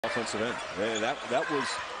Offensive end. And that was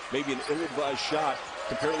maybe an ill-advised shot,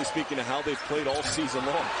 comparatively speaking to how they've played all season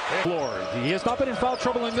long. He has not been in foul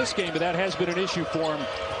trouble in this game, but that has been an issue for him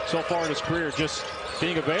so far in his career, just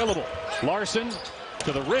being available. Larson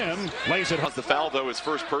to the rim, lays it. The foul, though, is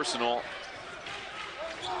first personal.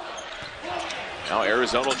 Now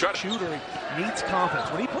Arizona will try to. Shooter needs confidence.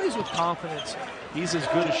 When he plays with confidence, he's as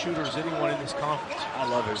good a shooter as anyone in this conference. I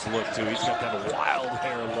love his look, too. He's got that wild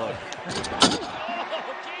hair look.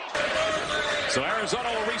 So Arizona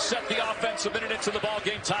will reset the offense a minute into the ball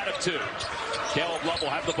game, tied at 2. Caleb Love will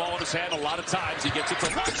have the ball in his hand a lot of times. He gets it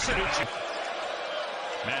to Larson.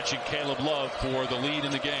 Matching Caleb Love for the lead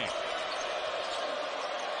in the game.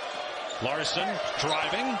 Larson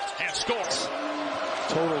driving and scores.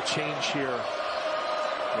 Total change here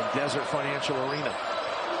in Desert Financial Arena.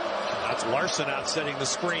 That's Larson out setting the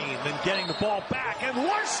screen, then getting the ball back, and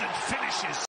Larson finishes.